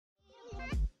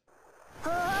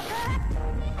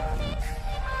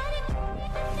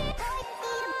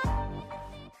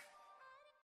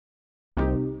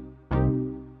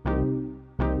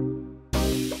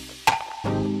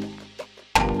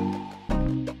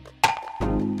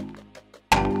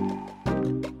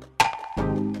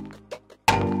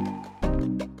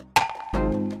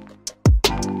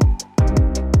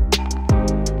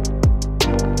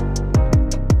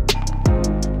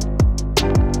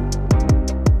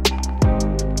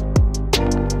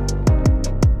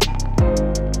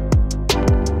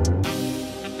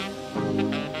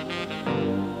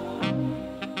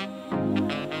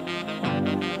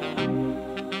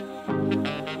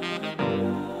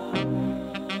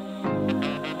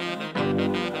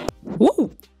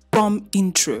bomb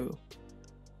intro.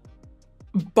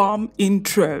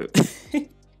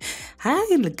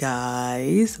 Hi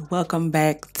guys, welcome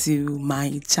back to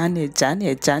my channel.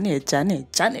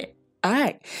 All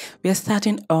right, we are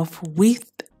starting off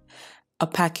with a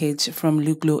package from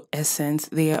Glow Essence.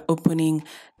 They are opening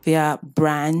their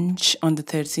branch on the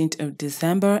 13th of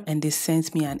December, and they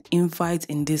sent me an invite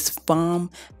in this form.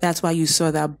 That's why you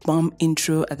saw that bomb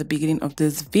intro at the beginning of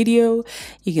this video.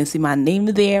 You can see my name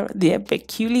there. They're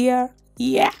peculiar.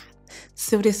 Yeah.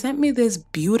 So they sent me this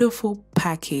beautiful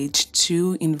package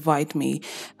to invite me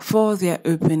for their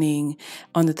opening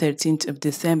on the 13th of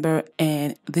December.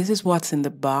 And this is what's in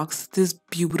the box. This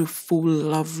beautiful,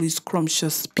 lovely,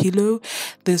 scrumptious pillow.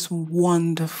 This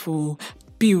wonderful,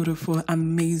 beautiful,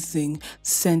 amazing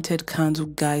scented candle.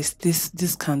 Guys,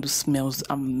 this candle smells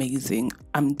amazing,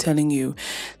 I'm telling you.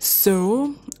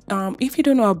 So if you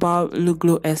don't know about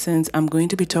Glow Essence, I'm going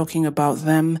to be talking about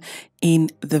them in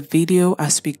the video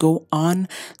as we go on.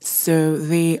 So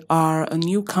they are a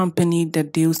new company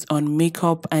that deals on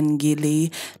makeup and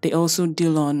gele. They also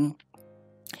deal on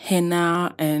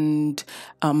henna and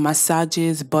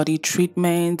massages, body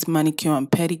treatments, manicure and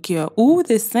pedicure. Ooh,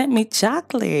 they sent me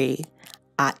chocolate.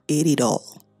 I ate it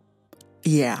all.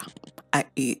 Yeah, I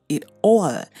ate it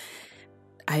all.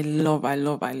 I love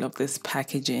this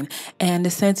packaging. And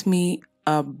they sent me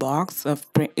a box of,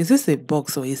 is this a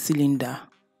box or a cylinder?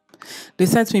 They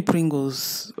sent me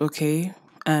Pringles, okay?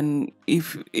 And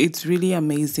if it's really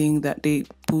amazing that they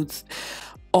put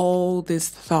all this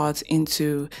thought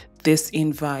into this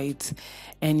invite.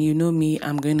 And you know me,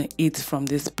 I'm going to eat from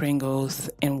these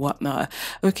Pringles and whatnot.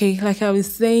 Okay, like I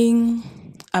was saying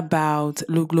about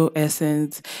Glow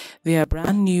Essence, they are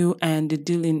brand new and they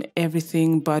deal in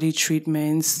everything: body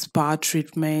treatments, spa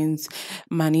treatments,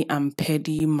 mani and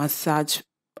pedi, massage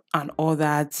and all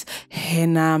that,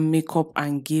 henna, makeup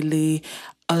and gele,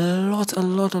 a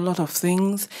lot of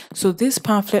things. So this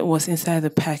pamphlet was inside the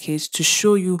package to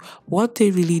show you what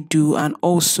they really do and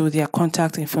also their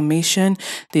contact information.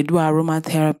 They do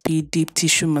aromatherapy, deep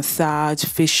tissue massage,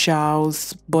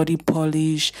 facials, body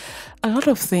polish, a lot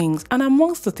of things. And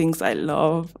amongst the things I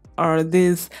love are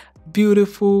these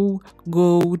beautiful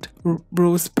gold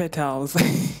rose petals.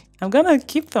 I'm gonna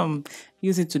keep them,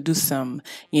 use it to do some,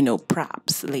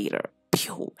 props later.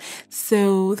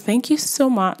 So thank you so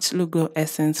much, Glow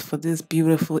Essence, for this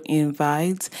beautiful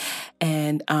invite.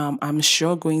 And I'm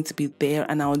sure going to be there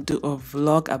and I'll do a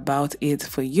vlog about it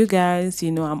for you guys.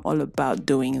 You know, I'm all about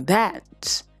doing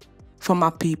that for my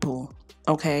people.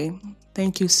 Okay.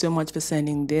 Thank you so much for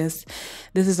sending this.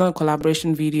 This is not a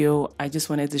collaboration video. I just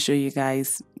wanted to show you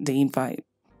guys the invite.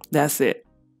 That's it.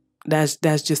 That's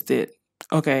just it.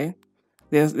 Okay.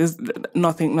 There's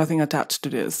nothing attached to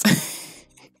this.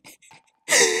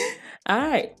 All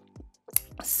right,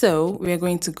 so we're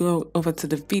going to go over to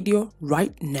the video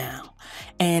right now,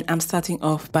 and I'm starting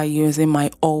off by using my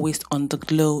Always on the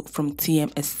Glow from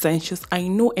TM Essentials. I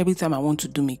know every time I want to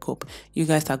do makeup, you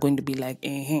guys are going to be like,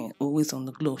 Always on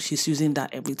the Glow, she's using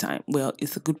that every time. Well,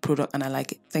 it's a good product and I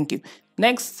like it. Thank you.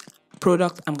 Next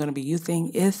product I'm going to be using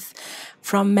is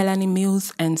from Melanie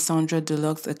Mills and Sonjdra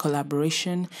Deluxe, a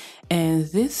collaboration. And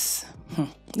this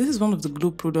is one of the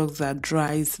glow products that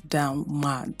dries down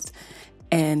matte.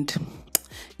 And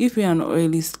if you're an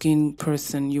oily skin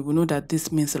person, you will know that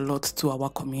this means a lot to our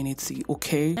community,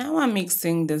 okay? Now I'm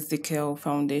mixing the Zikel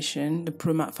foundation, the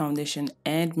Pro Matte foundation,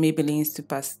 and Maybelline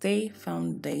Super Stay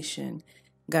foundation.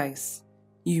 Guys,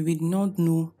 you will not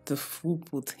know the full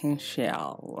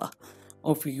potential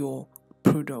of your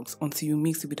products until you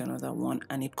mix it with another one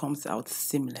and it comes out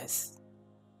seamless.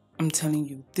 I'm telling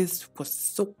you, this was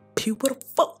so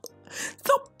beautiful.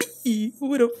 So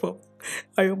beautiful.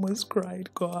 I almost cried,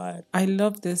 God. I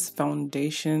love these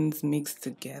foundations mixed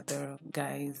together,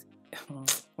 guys.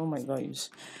 Oh my gosh.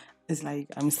 It's like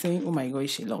I'm saying, oh my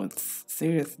gosh, a lot.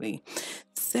 Seriously.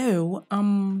 So,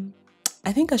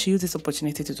 I think I should use this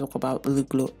opportunity to talk about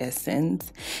Glow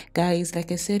Essence. Guys,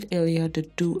 like I said earlier, they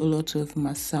do a lot of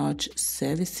massage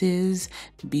services,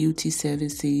 beauty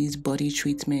services, body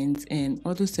treatments, and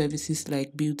other services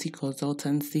like beauty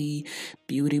consultancy,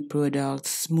 beauty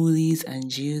products, smoothies and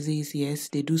juices. Yes,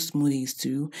 they do smoothies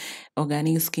too,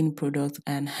 organic skin products,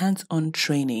 and hands-on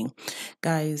training.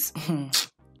 Guys,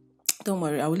 don't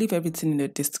worry, I will leave everything in the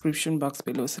description box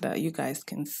below so that you guys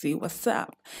can see what's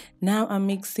up. Now I'm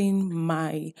mixing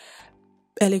my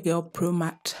LA Girl Pro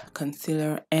Matte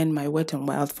Concealer and my Wet n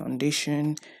Wild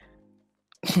foundation.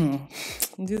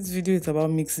 This video is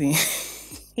about mixing.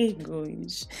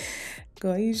 Gosh.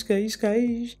 Guys.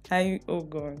 Oh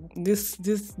god. This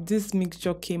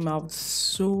mixture came out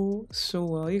so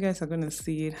well. You guys are gonna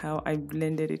see it how I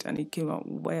blended it and it came out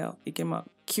well. It came out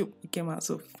cute. It came out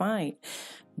so fine.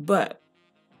 But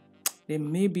there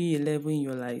may be a level in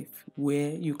your life where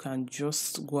you can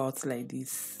just go out like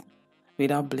this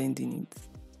without blending it.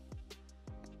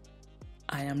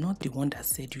 I am not the one that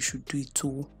said you should do it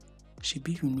too. Should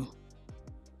be, you know.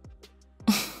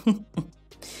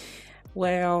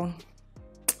 Well,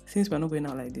 since we're not going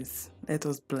out like this, let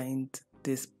us blend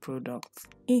this product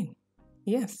in.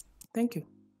 Yes, thank you.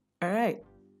 All right.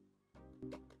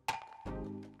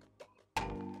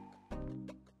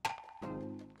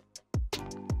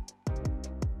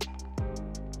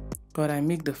 God, I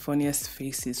make the funniest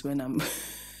faces when I'm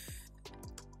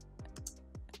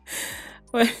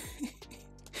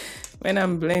when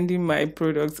I'm blending my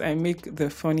products. I make the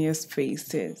funniest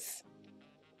faces.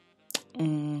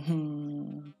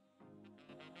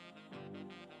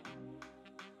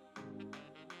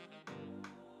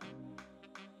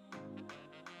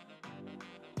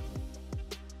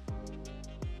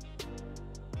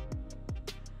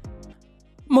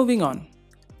 Moving on.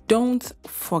 Don't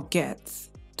forget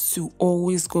to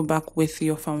always go back with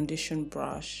your foundation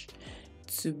brush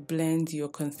to blend your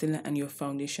concealer and your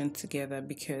foundation together,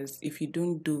 because if you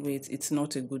don't do it, it's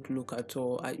not a good look at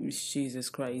all. Jesus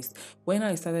Christ. When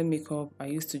I started makeup, I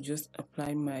used to just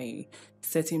apply my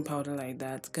setting powder like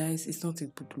that. Guys, it's not a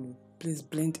good look. Please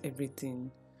blend everything.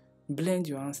 Blend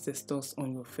your ancestors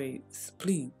on your face,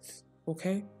 please.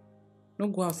 Okay?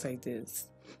 Don't go outside this.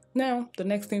 Now, the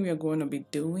next thing we are going to be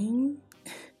doing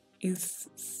is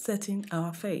setting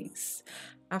our face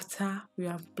after we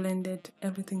have blended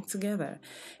everything together.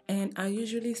 And I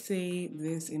usually say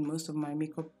this in most of my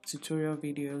makeup tutorial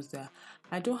videos that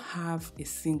I don't have a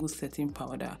single setting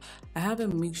powder. I have a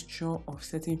mixture of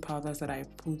setting powders that I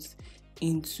put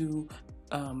into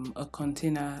a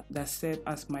container that serves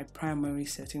as my primary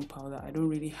setting powder. I don't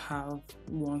really have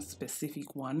one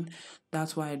specific one.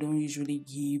 That's why I don't usually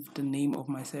give the name of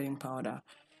my setting powder.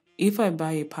 If I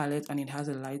buy a palette and it has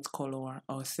a light color,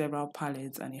 or several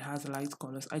palettes and it has light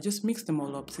colors, I just mix them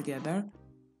all up together.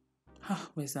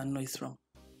 Where's that noise from?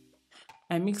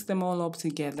 I mix them all up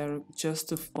together just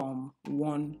to form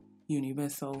one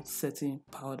universal setting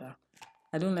powder.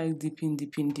 I don't like dipping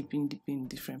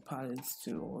different palettes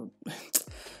too.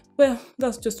 Well,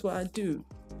 that's just what I do.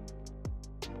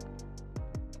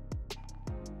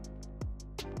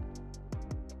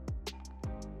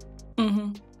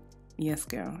 Yes,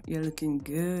 girl, you're looking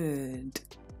good.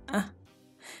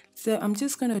 So I'm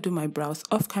just gonna do my brows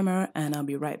off camera and I'll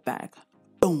be right back.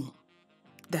 Boom.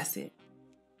 That's it.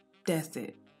 That's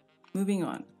it. Moving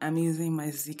on. I'm using my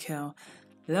Zikel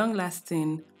long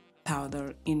lasting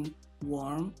powder in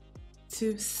warm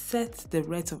to set the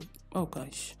rest of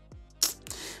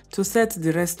to set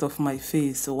the rest of my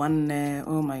face.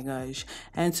 Oh my gosh.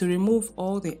 And to remove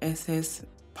all the excess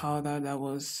powder that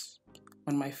was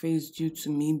on my face due to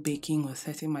me baking or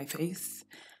setting my face.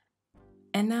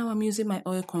 And now I'm using my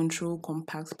Oil Control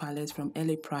Compact Palette from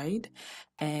LA Pride.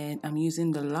 And I'm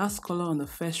using the last color on the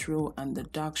first row and the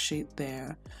dark shade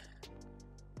there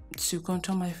to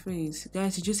contour my face.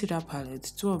 Guys, did you see that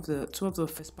palette? Two of the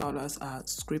first powders are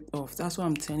scraped off. That's why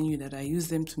I'm telling you that I use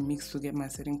them to mix to get my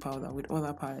setting powder with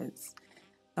other palettes.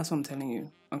 That's what I'm telling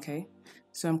you, okay?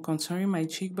 So I'm contouring my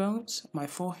cheekbones, my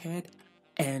forehead,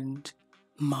 and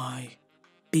my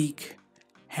big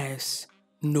ass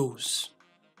nose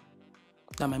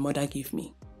that my mother gave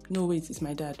me. No, wait, it's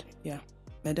my dad. Yeah,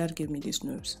 my dad gave me this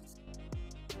nose.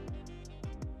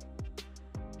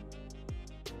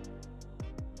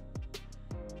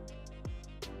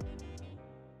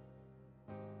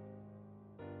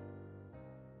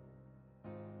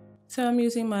 So I'm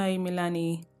using my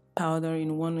Milani powder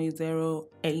in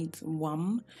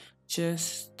 1081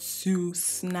 just to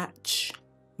snatch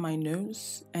my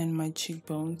nose and my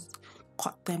cheekbones,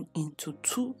 cut them into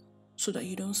two so that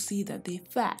you don't see that they're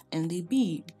fat and they're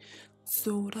big.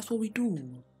 So that's what we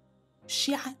do.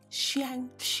 Shine,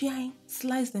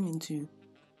 slice them into.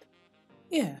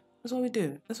 Yeah, that's what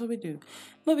we do.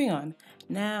 Moving on.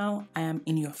 Now I am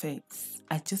in your face.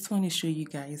 I just want to show you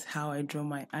guys how I draw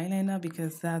my eyeliner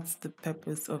because that's the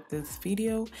purpose of this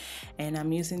video. And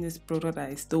I'm using this product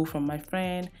I stole from my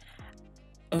friend.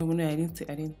 Oh no, I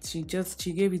didn't. She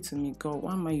gave it to me. God,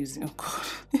 why am I using? Oh God.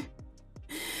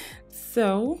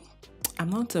 So I'm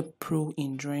not a pro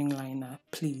in drawing liner,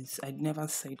 please. I never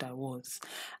said I was.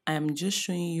 I'm just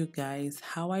showing you guys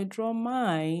how I draw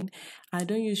mine. I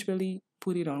don't usually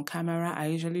put it on camera. I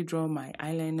usually draw my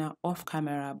eyeliner off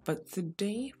camera. But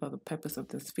today, for the purpose of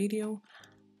this video,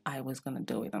 I was gonna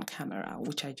do it on camera,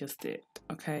 which I just did.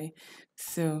 Okay,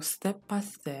 so step by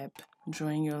step,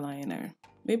 drawing your liner.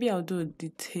 Maybe I'll do a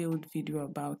detailed video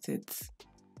about it,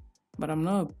 but I'm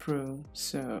not a pro,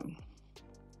 so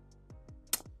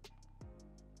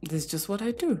this is just what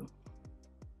I do.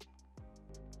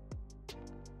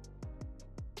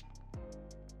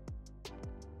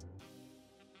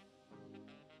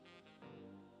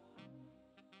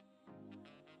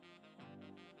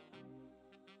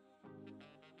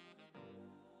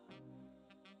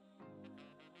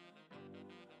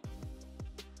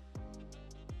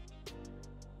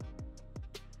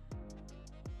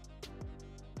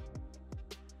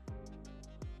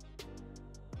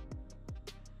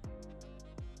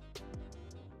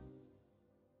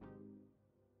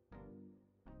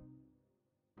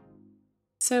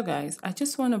 So guys, I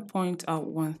just want to point out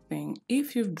one thing.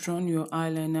 If you've drawn your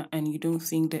eyeliner and you don't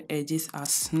think the edges are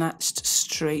snatched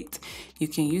straight, you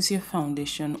can use your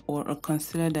foundation or a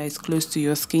concealer that is close to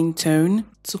your skin tone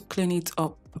to clean it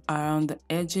up around the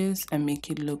edges and make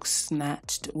it look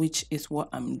snatched, which is what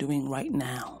I'm doing right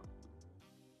now.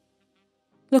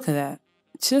 Look at that.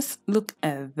 Just look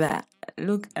at that.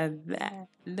 Look at that.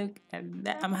 Look at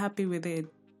that. I'm happy with it.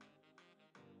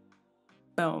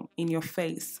 Boom, in your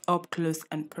face, up close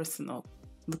and personal.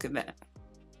 Look at that.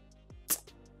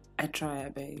 I try, I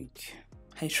beg.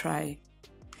 I try.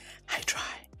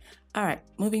 All right,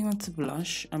 moving on to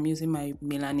blush. I'm using my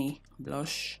Milani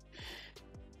blush.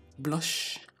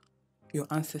 Blush your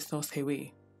ancestors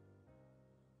away.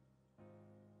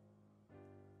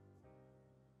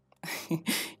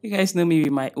 You guys know me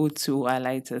with my O2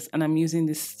 highlighters, and I'm using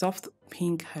this soft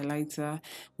pink highlighter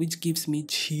which gives me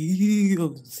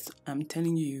chills. I'm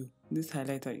telling you, this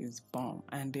highlighter is bomb,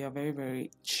 and they are very,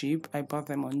 very cheap. I bought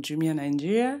them on Jumia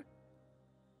Nigeria,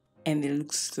 and they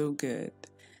look so good.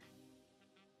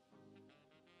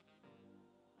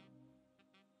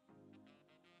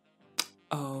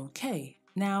 Okay,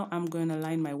 now I'm going to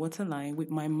line my waterline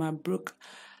with my Mabrook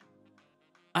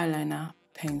eyeliner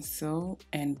pencil,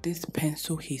 and this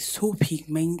pencil is so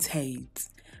pigmented.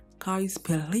 Guys,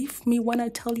 believe me when I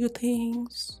tell you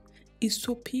things. It's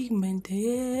so pigmented.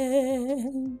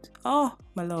 Oh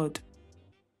my lord.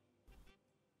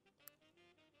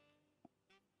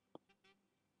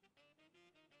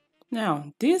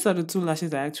 Now, these are the two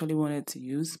lashes I actually wanted to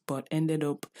use, but ended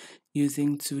up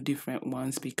using two different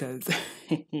ones because,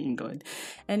 God.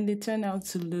 And they turned out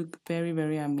to look very,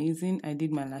 very amazing. I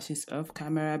did my lashes off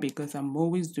camera because I'm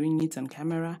always doing it on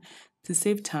camera. To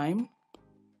save time,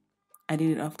 I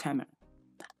did it off camera.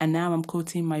 And now I'm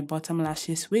coating my bottom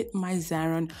lashes with my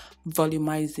Zaron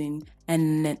Volumizing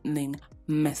and Lengthening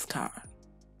Mascara.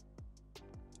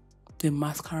 The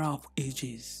mascara of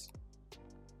ages.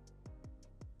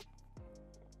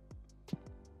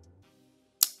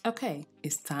 Okay,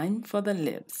 it's time for the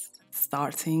lips.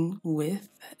 Starting with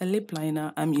a lip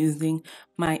liner, I'm using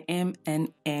my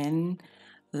M.N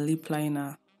lip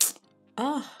liner.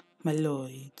 Ah, my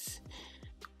lord.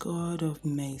 God of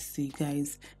mercy,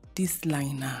 guys. This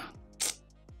liner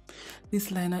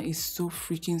is so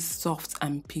freaking soft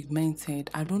and pigmented.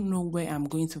 I don't know where I'm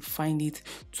going to find it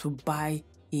to buy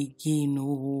again.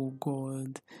 Oh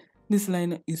God. This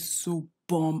liner is so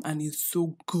bomb and it's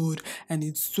so good and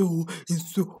it's so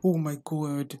oh my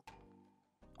God.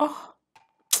 Oh.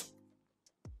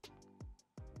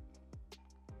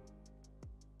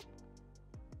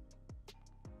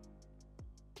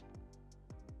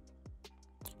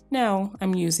 Now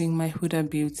I'm using my Huda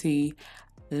Beauty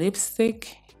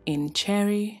lipstick in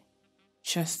Cherry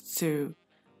just to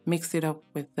mix it up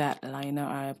with that liner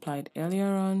I applied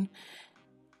earlier on.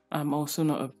 I'm also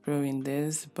not a pro in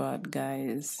this, but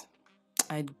guys,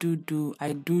 I do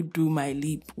my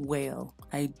lip well.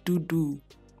 I do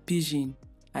pigeon.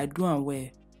 I do and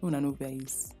wear. No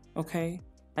guys. Okay?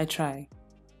 I try.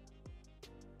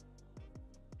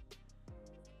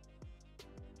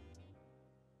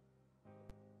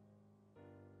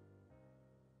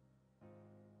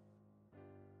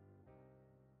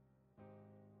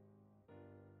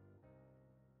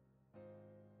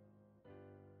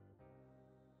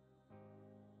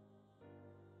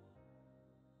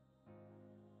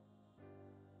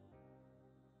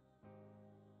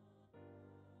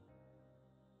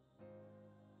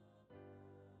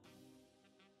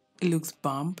 It looks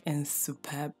bomb and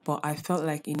superb, but I felt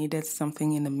like it needed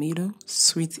something in the middle,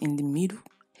 sweet in the middle.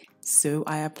 So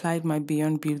I applied my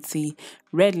Beyond Beauty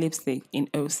red lipstick in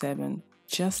 07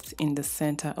 just in the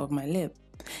center of my lip.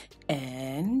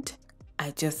 And I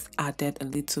just added a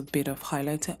little bit of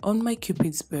highlighter on my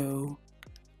Cupid's bow.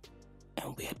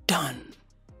 And we're done.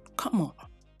 Come on.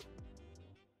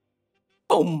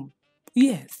 Boom.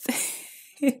 Yes.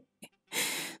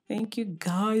 Thank you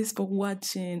guys for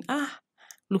watching.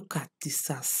 Look at this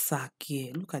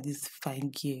Asake. Look at this fine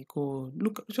gear. God,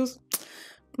 look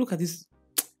at this.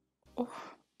 Oh,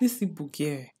 this simple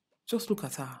gear. Just look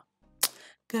at her.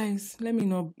 Guys, let me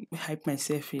not hype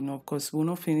myself enough because we'll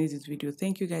not finish this video.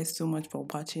 Thank you guys so much for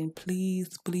watching. Please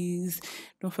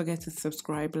don't forget to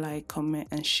subscribe, like, comment,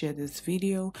 and share this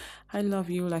video. I love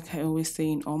you, like I always say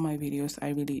in all my videos. I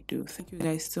really do. Thank you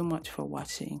guys so much for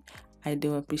watching. I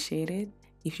do appreciate it.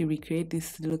 If you recreate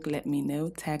this look, let me know.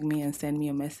 Tag me and send me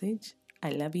a message. I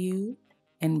love you,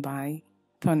 and bye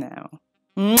for now.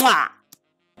 Mwah!